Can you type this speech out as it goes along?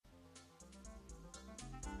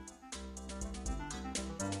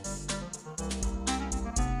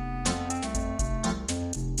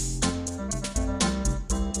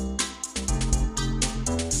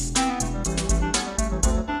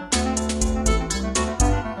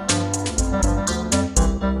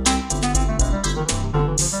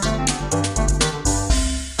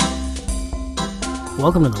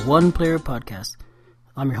Welcome to the One Player Podcast.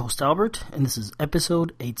 I'm your host Albert, and this is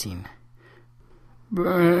episode 18.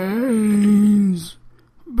 Brains.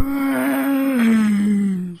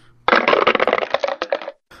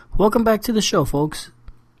 Welcome back to the show, folks.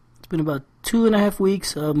 It's been about 2.5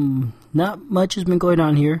 weeks. Not much has been going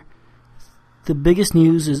on here. The biggest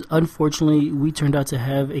news is, unfortunately, we turned out to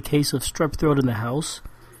have a case of strep throat in the house.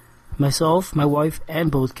 Myself, my wife, and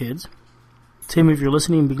both kids. Tim, if you're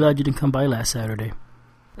listening, be glad you didn't come by last Saturday.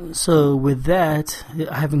 So with that,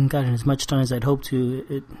 I haven't gotten as much time as I'd hoped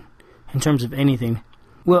to in terms of anything.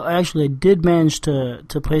 Well, actually, I did manage to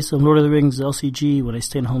play some Lord of the Rings LCG when I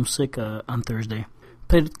stayed home sick on Thursday.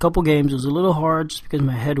 Played a couple games. It was a little hard just because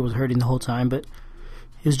my head was hurting the whole time, but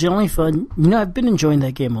it was generally fun. You know, I've been enjoying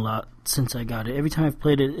that game a lot since I got it. Every time I've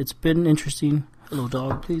played it, it's been interesting. Hello,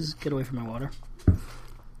 dog. Please get away from my water.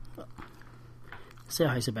 Say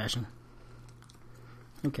hi, Sebastian.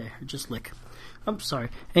 Okay, just lick. I'm sorry.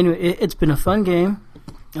 Anyway, it's been a fun game.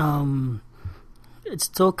 It's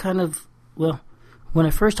still kind of, well, when I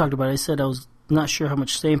first talked about it, I said I was not sure how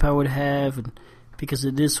much staying power it would have, and because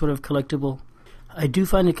it is sort of collectible. I do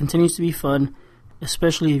find it continues to be fun,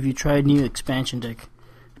 especially if you try a new expansion deck.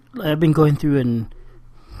 I've been going through and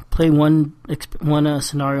play one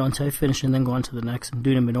scenario until I finish and then go on to the next and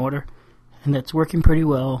do them in order, and that's working pretty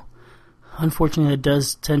well. Unfortunately, it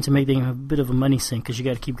does tend to make the game a bit of a money sink because you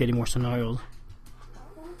got to keep getting more scenarios.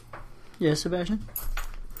 Yeah, Sebastian?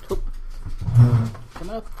 Oh. Come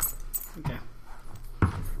up. Okay.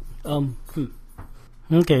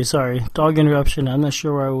 Okay, sorry. Dog interruption. I'm not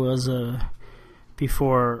sure where I was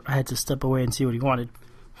before I had to step away and see what he wanted.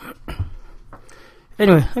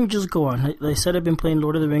 Anyway, let me just go on. Like I said, I've been playing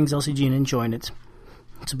Lord of the Rings LCG and enjoying it.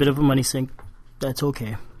 It's a bit of a money sink. That's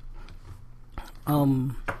okay.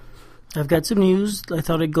 I've got some news. I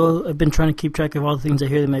thought I'd go. I've been trying to keep track of all the things I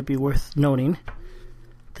hear that might be worth noting.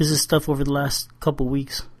 This is stuff over the last couple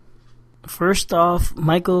weeks. First off,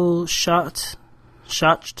 Michael Schacht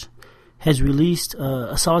has released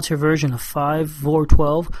a solitaire version of 5 Vor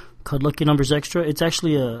 12 called Lucky Numbers Extra. It's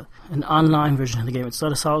actually an online version of the game. It's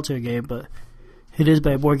not a solitaire game, but it is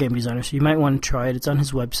by a board game designer, so you might want to try it. It's on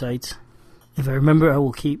his website. If I remember,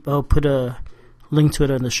 I'll put a link to it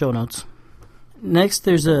in the show notes. Next,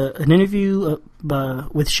 there's an interview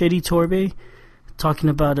with Shady Torbe talking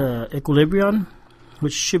about Equilibrion,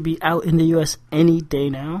 which should be out in the U.S. any day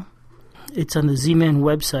now. It's on the Z-Man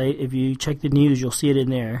website. If you check the news, you'll see it in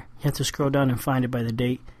there. You have to scroll down and find it by the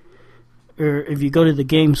date. Or if you go to the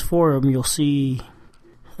games forum, you'll see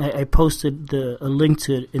I posted a link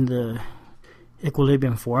to it in the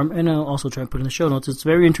Equilibrium forum, and I'll also try and put it in the show notes. It's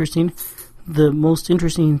very interesting. The most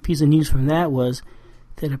interesting piece of news from that was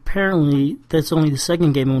that apparently that's only the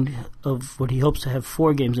second game of what he hopes to have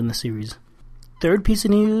 4 games in the series. Third piece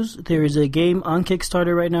of news, there is a game on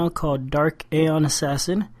Kickstarter right now called Dark Aeon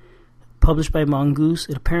Assassin, published by Mongoose.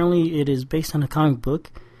 Apparently it is based on a comic book.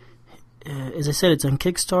 As I said, it's on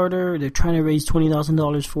Kickstarter. They're trying to raise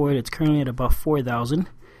 $20,000 for it. It's currently at about $4,000,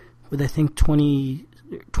 with I think 20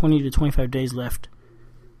 to 25 days left.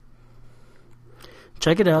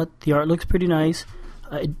 Check it out. The art looks pretty nice.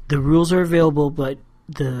 The rules are available, but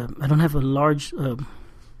I don't have a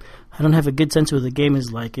good sense of what the game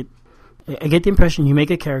is like. I get the impression you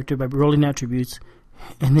make a character by rolling attributes,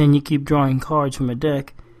 and then you keep drawing cards from a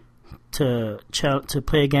deck to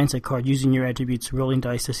play against that card using your attributes, rolling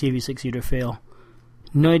dice to see if you succeed or fail.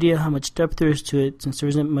 No idea how much depth there is to it, since there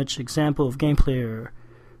isn't much example of gameplay or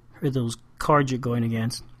those cards you're going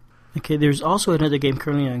against. Okay, there's also another game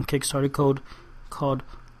currently on Kickstarter called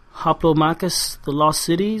Hoplomachus: The Lost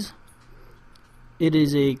Cities. It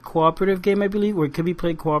is a cooperative game, I believe, where it can be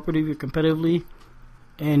played cooperatively or competitively,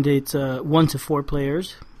 and it's 1 to 4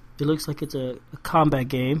 players. It looks like it's a combat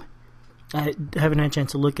game. I haven't had a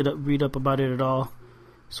chance to look it up, read up about it at all,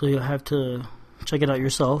 so you'll have to check it out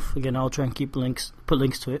yourself. Again, I'll try and put links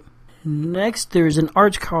to it. Next, there's an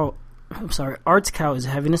Arts Cow is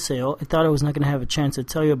having a sale. I thought I was not going to have a chance to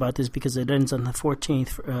tell you about this because it ends on the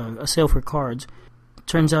 14th, a sale for cards.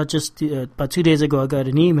 Turns out just about 2 days ago I got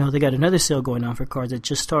an email. They got another sale going on for cards that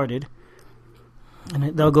just started,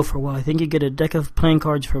 and that'll go for a while. I think you get a deck of playing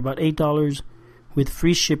cards for about $8 with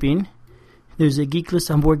free shipping. There's a geek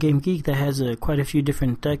list on Board Game Geek that has quite a few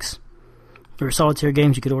different decks or solitaire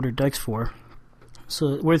games you could order decks for.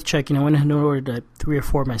 So worth checking. I went ahead and ordered 3 or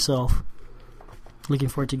 4 myself. Looking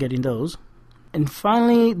forward to getting those. And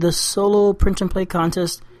finally, the solo print and play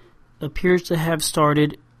contest appears to have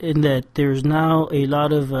started, in that there's now a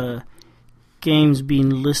lot of games being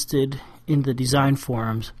listed in the design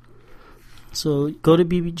forums. So go to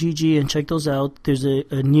BBGG and check those out. There's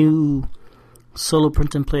a new solo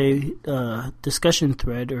print and play discussion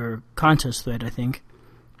thread or contest thread, I think.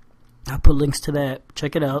 I'll put links to that.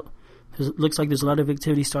 Check it out. It looks like there's a lot of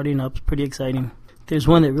activity starting up. It's pretty exciting. There's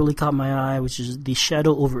one that really caught my eye, which is the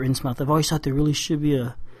Shadow over Innsmouth. I've always thought there really should be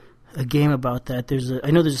a game about that.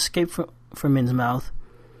 I know there's Escape from Innsmouth,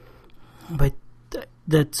 but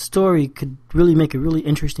that story could really make a really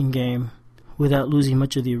interesting game without losing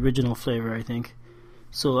much of the original flavor, I think.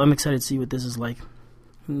 So I'm excited to see what this is like.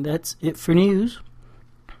 And that's it for news.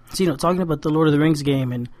 So, talking about the Lord of the Rings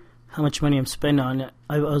game and how much money I'm spending on it,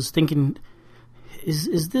 I was thinking,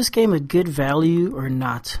 is this game a good value or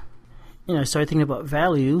not? I started thinking about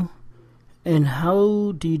value, and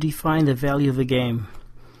how do you define the value of a game?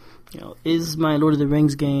 Is my Lord of the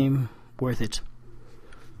Rings game worth it?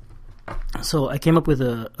 So I came up with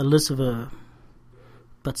a list of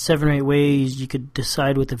about 7 or 8 ways you could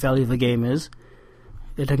decide what the value of a game is.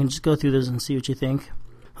 And I can just go through this and see what you think.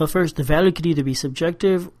 Well, first, the value could either be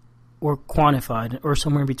subjective or quantified, or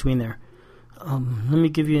somewhere in between there. Let me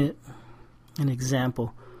give you an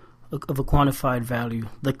example of a quantified value.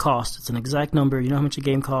 The cost. It's an exact number. You know how much a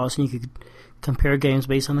game costs, and you could compare games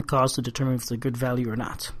based on the cost to determine if it's a good value or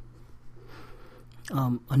not.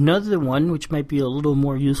 Another one, which might be a little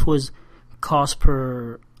more useful, is cost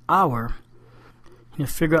per hour.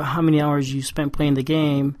 Figure out how many hours you spent playing the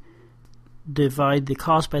game, divide the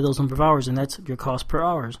cost by those number of hours, and that's your cost per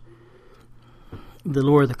hours. The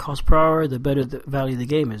lower the cost per hour, the better the value of the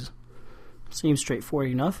game is. Seems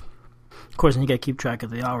straightforward enough. Of course, then you got to keep track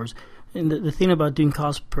of the hours. And the thing about doing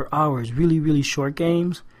cost per hour is really, really short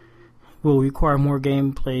games will require more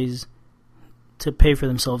gameplays to pay for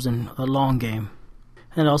themselves in a long game.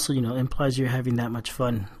 And also, implies you're having that much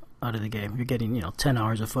fun out of the game. You're getting, 10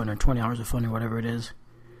 hours of fun or 20 hours of fun or whatever it is.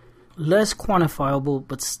 Less quantifiable,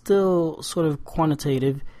 but still sort of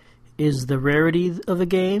quantitative, is the rarity of a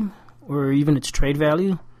game or even its trade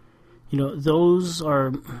value. Those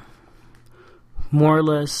are more or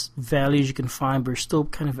less values you can find, but are still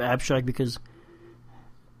kind of abstract because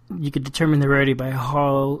you could determine the rarity by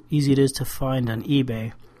how easy it is to find on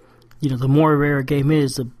eBay. The more rare a game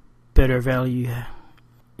is, the better value you have.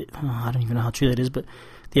 I don't even know how true that is, but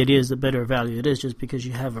the idea is the better value it is just because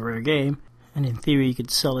you have a rare game. And in theory, you could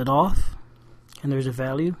sell it off, and there's a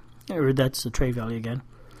value, or that's the trade value again.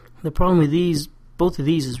 The problem with both of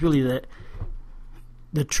these, is really that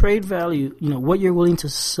the trade value, what you're willing to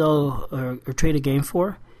sell or trade a game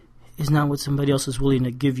for, is not what somebody else is willing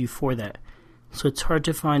to give you for that. So it's hard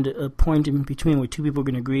to find a point in between where two people are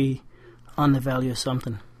going to agree on the value of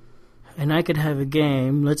something. And I could have a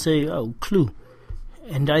game, let's say, Clue,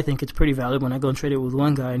 and I think it's pretty valuable, and I go and trade it with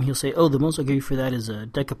one guy, and he'll say, the most I'll give you for that is a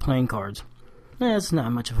deck of playing cards. That's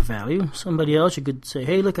not much of a value. Somebody else, you could say,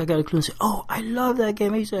 hey, look, I got a Clue, and say, I love that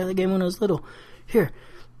game. I used to have that game when I was little. Here,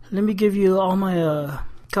 let me give you all my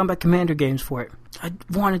Combat Commander games for it. I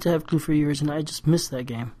wanted to have Clue for years, and I just missed that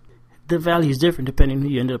game. The value is different depending on who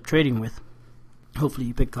you end up trading with. Hopefully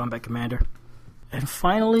you pick Combat Commander. And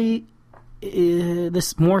finally,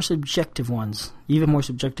 this more subjective ones, even more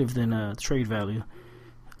subjective than trade value.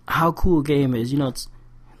 How cool a game is. It's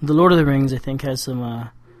the Lord of the Rings, I think, has some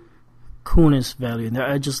coolness value in there.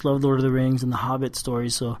 I just love Lord of the Rings and the Hobbit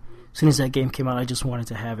stories, so as soon as that game came out, I just wanted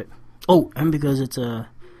to have it. And because it's a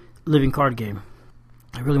living card game,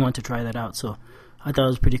 I really wanted to try that out, so I thought it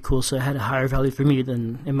was pretty cool. So it had a higher value for me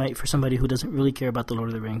than it might for somebody who doesn't really care about the Lord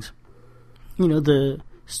of the Rings. The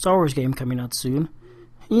Star Wars game coming out soon.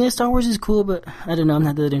 Yeah, Star Wars is cool, but I don't know, I'm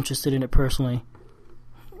not that interested in it personally.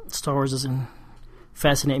 Star Wars doesn't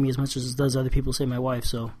fascinate me as much as it does other people, say my wife,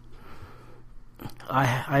 so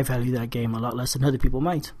I value that game a lot less than other people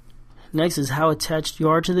might. Next is how attached you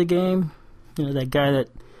are to the game. That guy that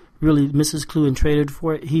really misses Clue and traded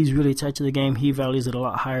for it, he's really attached to the game. He values it a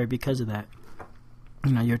lot higher because of that.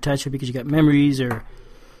 You're attached to it because you got memories, or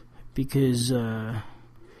because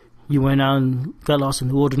you went out and got lost in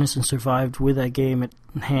the wilderness and survived with that game at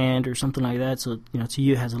hand or something like that. So, to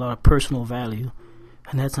you it has a lot of personal value,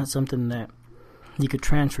 and that's not something that you could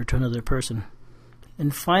transfer to another person.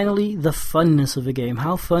 And finally, the funness of a game.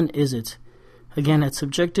 How fun is it? Again, that's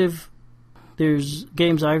subjective. There's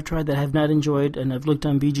games I've tried that I have not enjoyed, and I've looked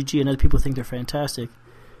on BGG, and other people think they're fantastic.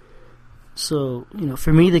 So,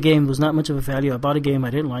 for me, the game was not much of a value. I bought a game, I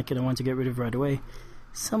didn't like it, I wanted to get rid of it right away.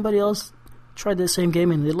 Somebody else tried the same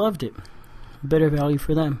game, and they loved it. Better value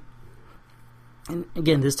for them. And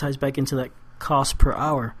again, this ties back into that cost per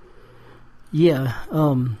hour. Yeah,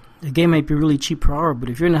 the game might be really cheap per hour, but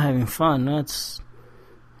if you're not having fun, that's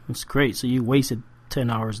great. So you wasted 10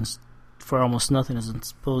 hours for almost nothing as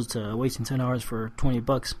opposed to wasting 10 hours for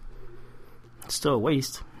 $20. It's still a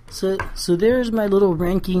waste. So there's my little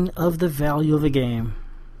ranking of the value of a game.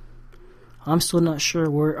 I'm still not sure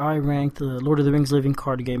where I rank the Lord of the Rings Living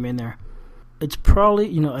Card game in there. It's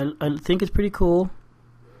probably, I think it's pretty cool,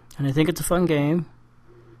 and I think it's a fun game.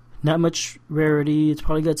 Not much rarity. It's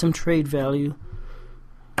probably got some trade value.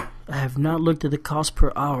 I have not looked at the cost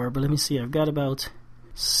per hour, but let me see. I've got about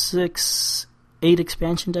 8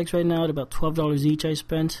 expansion decks right now at about $12 each I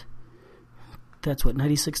spent. That's what,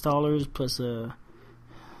 $96 plus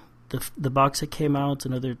the box that came out,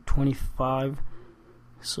 another $25.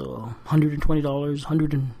 So $120,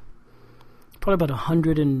 probably about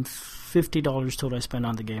 $150 total I spent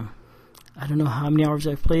on the game. I don't know how many hours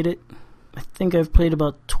I've played it. I think I've played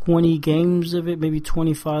about 20 games of it, maybe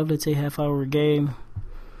 25, let's say half-hour game,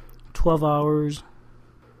 12 hours.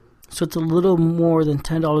 So it's a little more than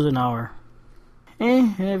 $10 an hour.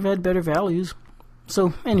 I've had better values.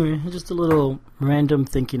 So anyway, just a little random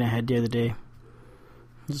thinking I had the other day.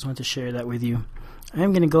 I just wanted to share that with you. I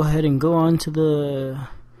am going to go ahead and go on to the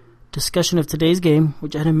discussion of today's game,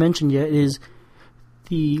 which I hadn't mentioned yet, is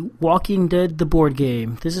The Walking Dead, the board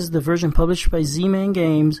game. This is the version published by Z-Man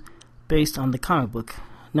Games, based on the comic book,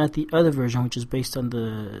 not the other version, which is based on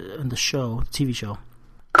the show, the TV show.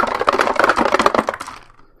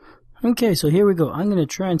 Okay, so here we go. I'm going to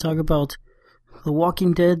try and talk about The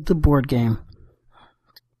Walking Dead, the board game.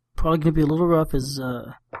 Probably going to be a little rough, as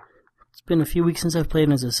it's been a few weeks since I've played,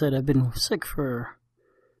 and as I said, I've been sick for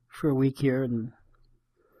a week here, and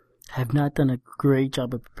have not done a great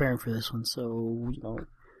job of preparing for this one, so,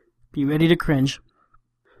 be ready to cringe.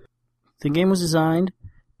 The game was designed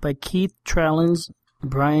by Keith Trallins,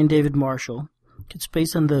 Brian David Marshall. It's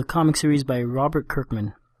based on the comic series by Robert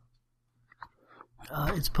Kirkman.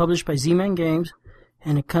 It's published by Z-Man Games,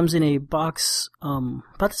 and it comes in a box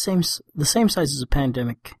about the same size as a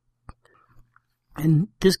Pandemic. And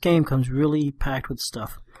this game comes really packed with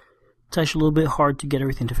stuff. It's actually a little bit hard to get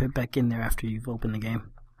everything to fit back in there after you've opened the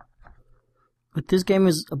game. What this game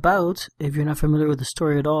is about, if you're not familiar with the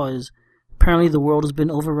story at all, is apparently the world has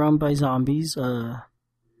been overrun by zombies. The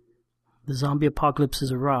zombie apocalypse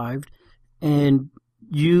has arrived, and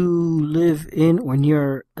you live in or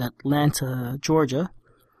near Atlanta, Georgia,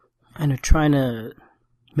 and are trying to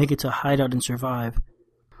make it to a hideout and survive.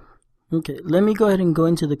 Okay, let me go ahead and go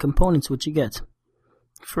into the components which you get.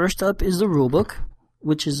 First up is the rulebook,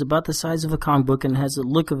 which is about the size of a comic book and has the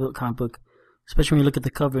look of a comic book, especially when you look at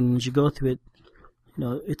the cover and as you go through it.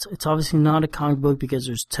 It's obviously not a comic book because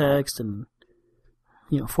there's text and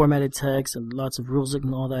formatted text and lots of rules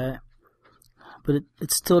and all that. But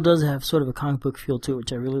it still does have sort of a comic book feel to it,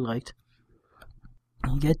 which I really liked.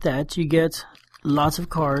 You get that. You get lots of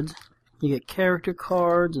cards. You get character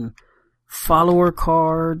cards and follower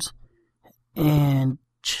cards and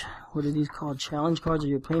what are these called? Challenge cards that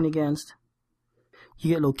you're playing against.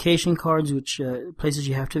 You get location cards, which places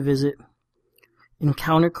you have to visit.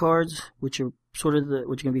 Encounter cards, which are sort of what you're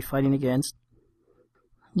going to be fighting against.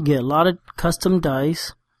 You get a lot of custom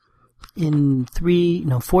dice in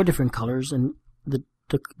 4 different colors, and the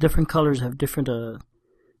different colors have different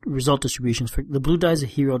result distributions. For the blue dice are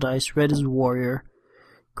hero dice, red is warrior,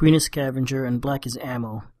 green is scavenger, and black is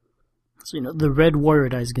ammo. So the red warrior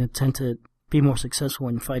dice is going to tend to be more successful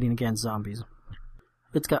when fighting against zombies.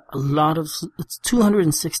 It's got it's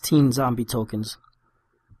 216 zombie tokens.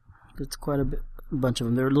 It's quite a bunch of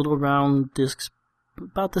them. They're little round discs,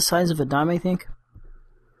 about the size of a dime, I think.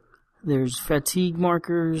 There's fatigue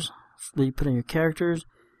markers that you put on your characters.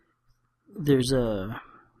 There's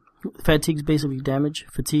fatigue's basically damage.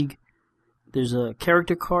 Fatigue. There's a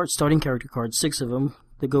character card, starting character cards, 6 of them.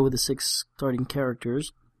 They go with the 6 starting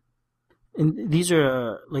characters. And these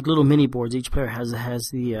are like little mini boards. Each player has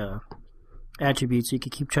the attributes, so you can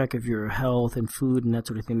keep track of your health and food and that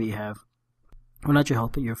sort of thing that you have. Well, not your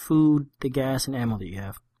health, but your food, the gas, and ammo that you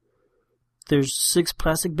have. There's 6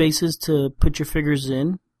 plastic bases to put your figures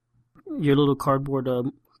in, your little cardboard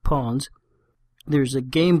pawns. There's a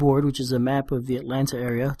game board, which is a map of the Atlanta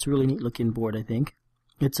area. It's a really neat looking board, I think.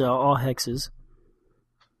 It's all hexes.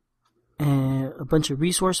 And a bunch of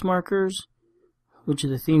resource markers, which are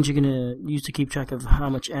the things you're going to use to keep track of how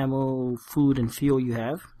much ammo, food, and fuel you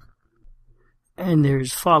have. And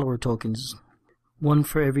there's follower tokens. 1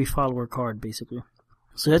 for every follower card, basically.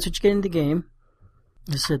 So that's what you get in the game.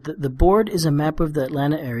 I said that the board is a map of the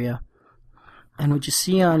Atlanta area. And what you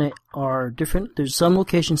see on it are there's some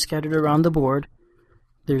locations scattered around the board.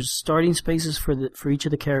 There's starting spaces for each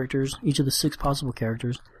of the characters, each of the 6 possible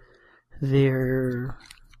characters. They're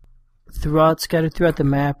scattered throughout the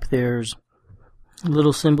map. There's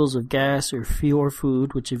little symbols of gas or fuel or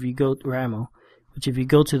food, or ammo, which if you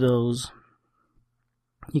go to those,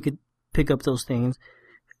 you could pick up those things.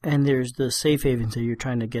 and there's the safe havens that you're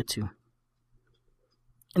trying to get to.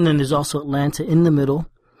 And then there's also Atlanta in the middle,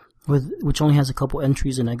 which only has a couple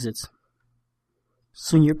entries and exits.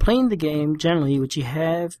 So when you're playing the game, generally what you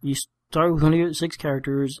have, you start with one of your 6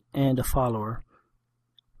 characters and a follower.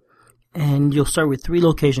 And you'll start with 3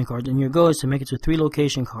 location cards, and your goal is to make it to 3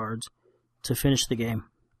 location cards to finish the game.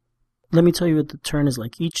 Let me tell you what the turn is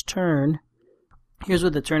like. Each turn, here's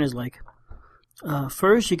what the turn is like.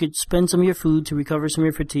 First, you could spend some of your food to recover some of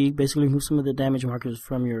your fatigue, basically remove some of the damage markers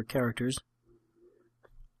from your characters.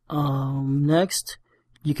 Next,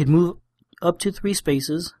 you could move up to 3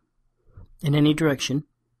 spaces in any direction.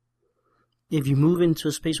 If you move into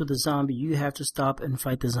a space with a zombie, you have to stop and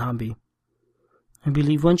fight the zombie. I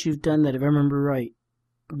believe once you've done that, if I remember right,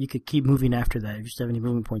 you could keep moving after that if you still have any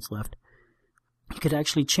movement points left. You could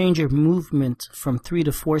actually change your movement from 3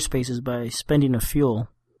 to 4 spaces by spending a fuel,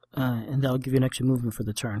 and that'll give you an extra movement for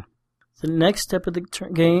the turn. The next step of the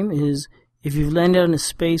game is if you've landed in a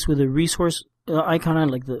space with a resource icon on,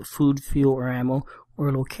 like the food, fuel, or ammo, or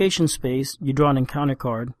a location space, you draw an encounter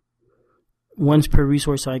card. Once per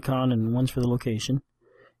resource icon and once for the location.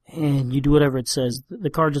 And you do whatever it says. The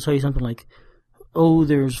card will tell you something like, oh,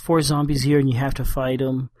 there's 4 zombies here and you have to fight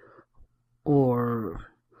them. Or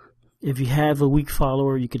if you have a weak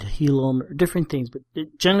follower, you could heal them. Or different things. But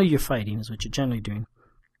generally you're fighting is what you're generally doing.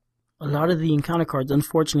 A lot of the encounter cards,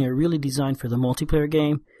 unfortunately, are really designed for the multiplayer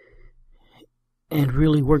game. And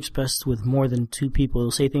really works best with more than 2 people.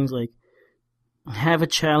 It'll say things like, have a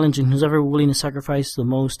challenge and who's ever willing to sacrifice the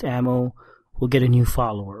most ammo will get a new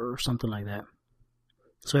follower or something like that.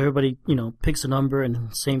 So everybody, picks a number and at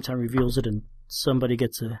the same time reveals it and somebody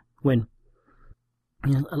gets a win.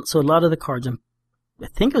 So a lot of the cards, I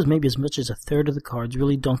think it was maybe as much as a third of the cards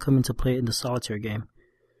really don't come into play in the solitaire game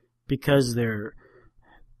because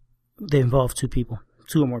they involve 2 people,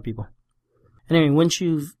 2 or more people. Anyway, once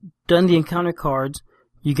you've done the encounter cards,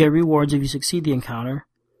 you get rewards if you succeed the encounter.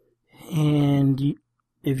 And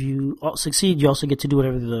if you succeed, you also get to do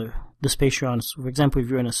whatever the space you're on. So for example, if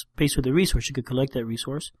you're in a space with a resource, you could collect that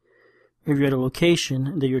resource. If you're at a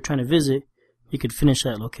location that you're trying to visit, you could finish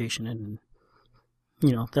that location. And,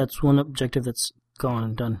 that's one objective that's gone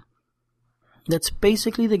and done. That's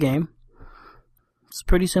basically the game. It's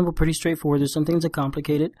pretty simple, pretty straightforward. There's some things that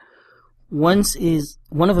complicate it. One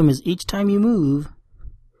of them is each time you move,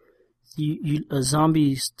 a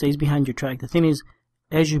zombie stays behind your track. The thing is,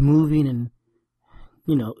 as you're moving and,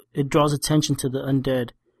 it draws attention to the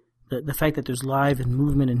undead. The fact that there's live and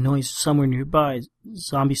movement and noise somewhere nearby,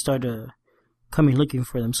 zombies start coming looking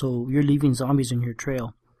for them. So you're leaving zombies in your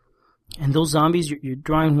trail. And those zombies, you're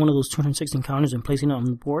drawing one of those 206 encounters and placing it on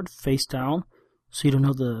the board face down so you don't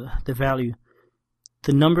know the value.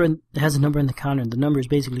 The number, it has a number in the counter, and the number is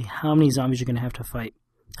basically how many zombies you're going to have to fight,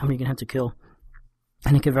 how many you're going to have to kill.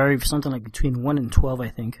 And it can vary for something like between 1 and 12, I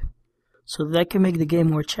think. So that can make the game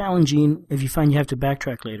more challenging if you find you have to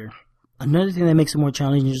backtrack later. Another thing that makes it more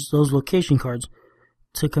challenging is those location cards.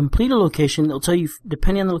 To complete a location, they'll tell you,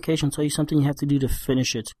 depending on the location, they'll tell you something you have to do to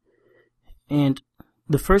finish it. And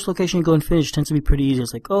the first location you go and finish tends to be pretty easy.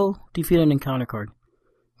 It's like, defeat an encounter card.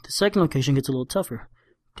 The second location gets a little tougher.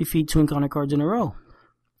 Defeat 2 encounter cards in a row.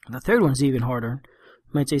 The third one is even harder.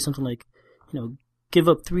 It might say something like, give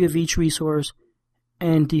up 3 of each resource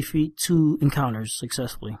and defeat 2 encounters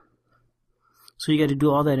successfully. So you got to do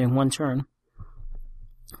all that in one turn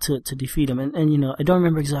to defeat them. And I don't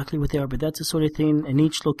remember exactly what they are, but that's the sort of thing, and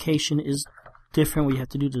each location is different what you have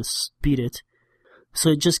to do to beat it. So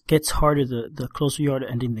it just gets harder the closer you are to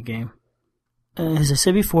ending the game. As I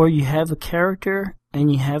said before, you have a character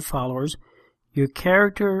and you have followers. Your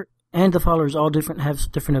character and the followers all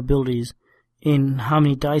have different abilities in how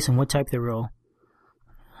many dice and what type they roll.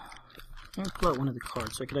 Let me pull out one of the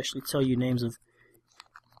cards so I could actually tell you names of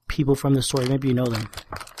people from the story. Maybe you know them.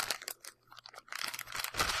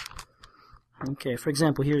 Okay, for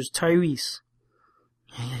example, here's Tyrese.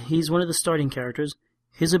 He's one of the starting characters.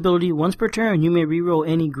 His ability, once per turn, you may reroll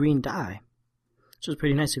any green die. Which is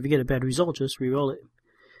pretty nice. If you get a bad result, just reroll it.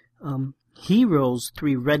 He rolls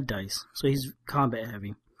 3 red dice, so he's combat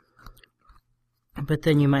heavy. But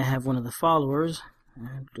then you might have one of the followers.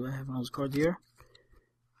 Do I have one of those cards here?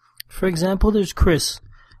 For example, there's Chris.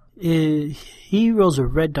 He rolls a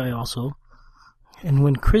red die also. And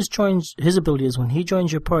when Chris joins, his ability is when he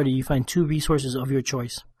joins your party, you find 2 resources of your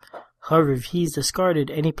choice. However, if he's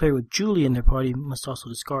discarded, any player with Julie in their party must also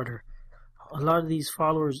discard her. A lot of these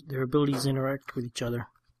followers, their abilities interact with each other.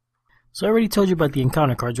 So I already told you about the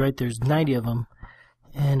encounter cards, right? There's 90 of them.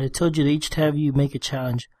 And I told you they each have you make a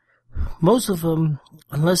challenge. Most of them,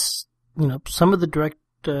 unless, some of the direct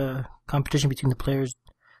competition between the players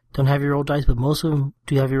don't have your roll dice, but most of them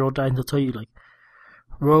do have your roll dice, and they'll tell you, like,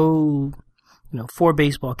 roll, 4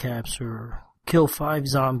 baseball caps, or kill 5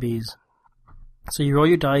 zombies. So you roll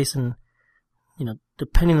your dice, and,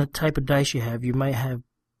 depending on the type of dice you have, you might have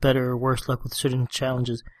better or worse luck with certain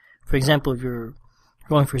challenges. For example, if you're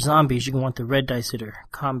rolling for zombies, you can want the red dice that are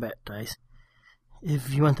combat dice.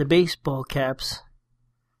 If you want the baseball caps,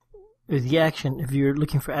 or if you're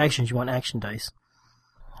looking for actions, you want action dice.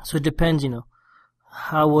 So it depends,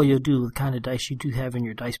 how well you'll do with the kind of dice you do have in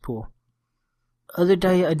your dice pool. Other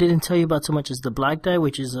die I didn't tell you about so much as the black die,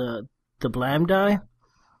 which is the blam die.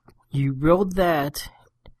 You roll that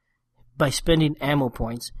by spending ammo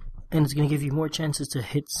points, and it's going to give you more chances to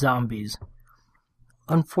hit zombies.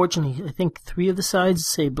 Unfortunately, I think 3 of the sides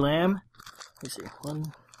say blam. Let's see,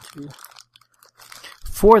 1, 2,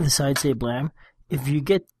 4 of the sides say blam. If you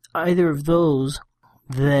get either of those,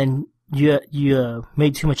 then you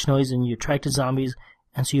made too much noise and you attracted zombies,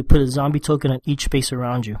 and so you put a zombie token on each space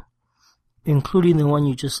around you, including the one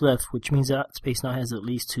you just left, which means that space now has at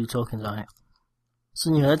least 2 tokens on it. So,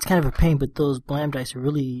 that's kind of a pain, but those blam dice are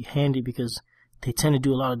really handy because they tend to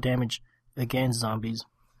do a lot of damage against zombies.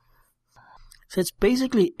 So it's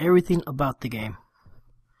basically everything about the game.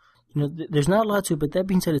 There's not a lot to it, but that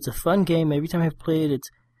being said, it's a fun game. Every time I've played it,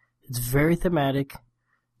 it's very thematic.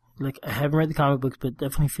 Like, I haven't read the comic books, but it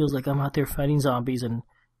definitely feels like I'm out there fighting zombies and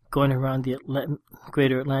going around the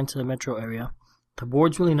greater Atlanta metro area. The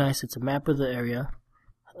board's really nice. It's a map of the area,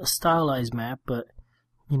 a stylized map, but,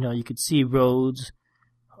 you could see roads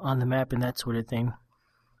on the map and that sort of thing.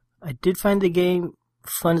 I did find the game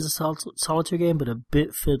fun as a solitaire game, but a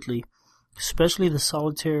bit fiddly, especially the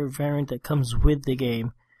solitaire variant that comes with the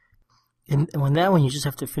game. And on that one, you just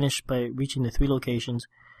have to finish by reaching the 3 locations,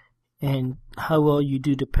 and how well you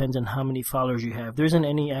do depends on how many followers you have. There isn't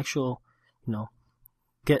any actual,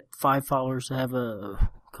 get 5 followers to have a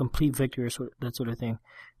complete victory or that sort of thing.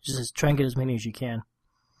 Just try and get as many as you can.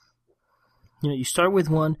 You start with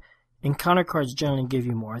 1. Encounter cards generally give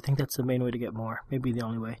you more. I think that's the main way to get more. Maybe the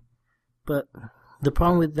only way. But the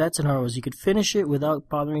problem with that scenario is you could finish it without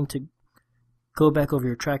bothering to go back over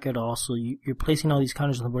your track at all. So you're placing all these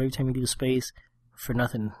counters on the board every time you leave a space for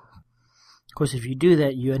nothing. Of course, if you do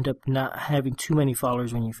that, you end up not having too many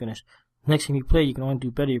followers when you finish. Next time you play, you can only do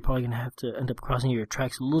better. You're probably going to have to end up crossing your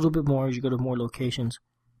tracks a little bit more as you go to more locations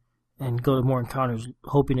and go to more encounters,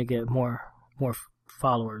 hoping to get more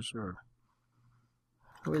followers, or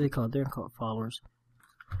what are they called? They're called followers.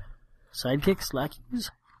 Sidekicks?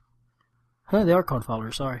 Lackeys? They are called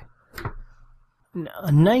followers, sorry.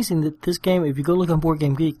 A nice thing that this game, if you go look on Board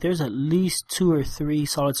Game Geek, there's at least 2 or 3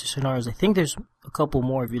 solitaire scenarios. I think there's a couple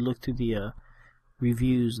more if you look through the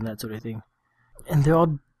reviews and that sort of thing. And they're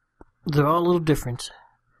all a little different.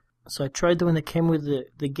 So I tried the one that came with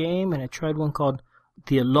the game, and I tried one called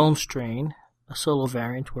The Alone Strain, a solo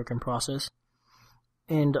variant, work in process.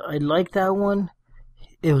 And I liked that one.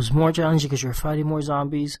 It was more challenging because you're fighting more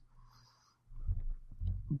zombies,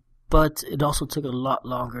 but it also took a lot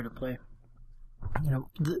longer to play.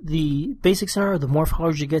 The basic scenario, the more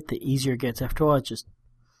followers you get, the easier it gets. After all, it's just,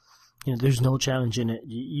 there's no challenge in it.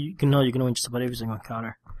 You can know you're going to win just about every single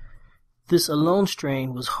encounter. This Alone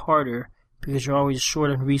Strain was harder because you're always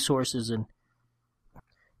short on resources, and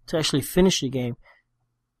to actually finish the game,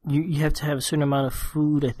 you have to have a certain amount of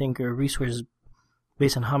food, I think, or resources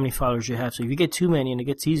based on how many followers you have. So if you get too many and it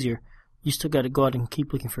gets easier, you still got to go out and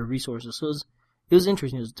keep looking for resources. So it was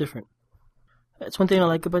interesting. It was different. That's one thing I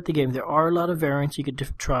like about the game. There are a lot of variants you could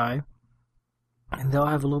try, and they'll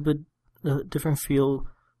have a little bit different feel.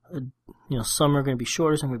 Some are going to be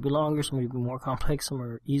shorter, some are going to be longer, some are going to be more complex, some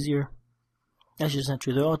are easier. That's just not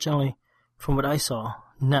true. They're all generally, from what I saw,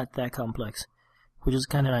 not that complex, which is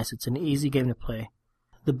kind of nice. It's an easy game to play.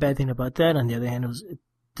 The bad thing about that, on the other hand, was it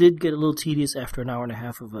did get a little tedious after an hour and a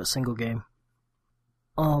half of a single game.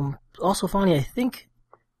 Also, finally, I think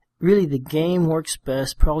really the game works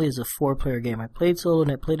best probably as a 4-player game. I played solo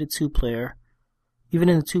and I played a 2-player. Even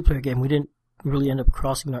in the 2-player game, we didn't really end up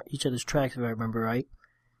crossing each other's tracks, if I remember right.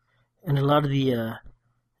 And a lot of the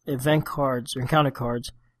event cards or encounter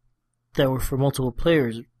cards that were for multiple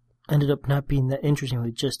players ended up not being that interesting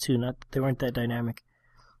with just 2. They weren't that dynamic.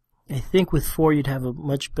 I think with 4 you'd have a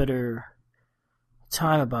much better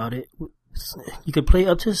time about it. You could play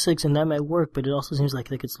up to 6 and that might work, but it also seems like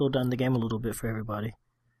they could slow down the game a little bit for everybody.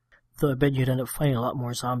 Though I bet you'd end up fighting a lot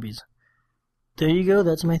more zombies. There you go,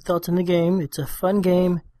 that's my thoughts on the game. It's a fun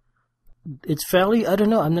game. It's fairly, I don't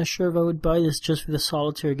know, I'm not sure if I would buy this just for the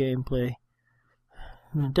solitaire gameplay.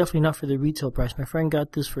 Definitely not for the retail price. My friend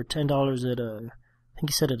got this for $10 at I think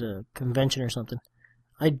he said at a convention or something.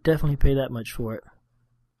 I'd definitely pay that much for it.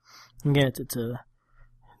 Again, it's a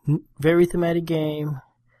Very thematic game,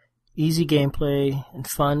 easy gameplay, and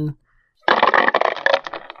fun.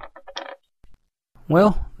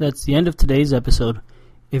 Well, that's the end of today's episode.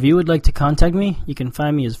 If you would like to contact me, you can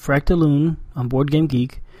find me as Fractaloon on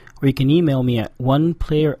BoardGameGeek, or you can email me at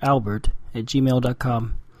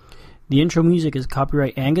oneplayeralbert@gmail.com. The intro music is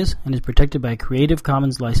copyright Angus and is protected by a Creative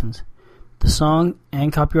Commons license. The song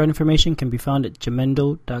and copyright information can be found at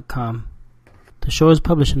jamendo.com. The show is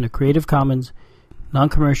published in the Creative Commons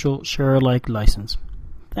non-commercial share-alike license.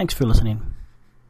 Thanks for listening.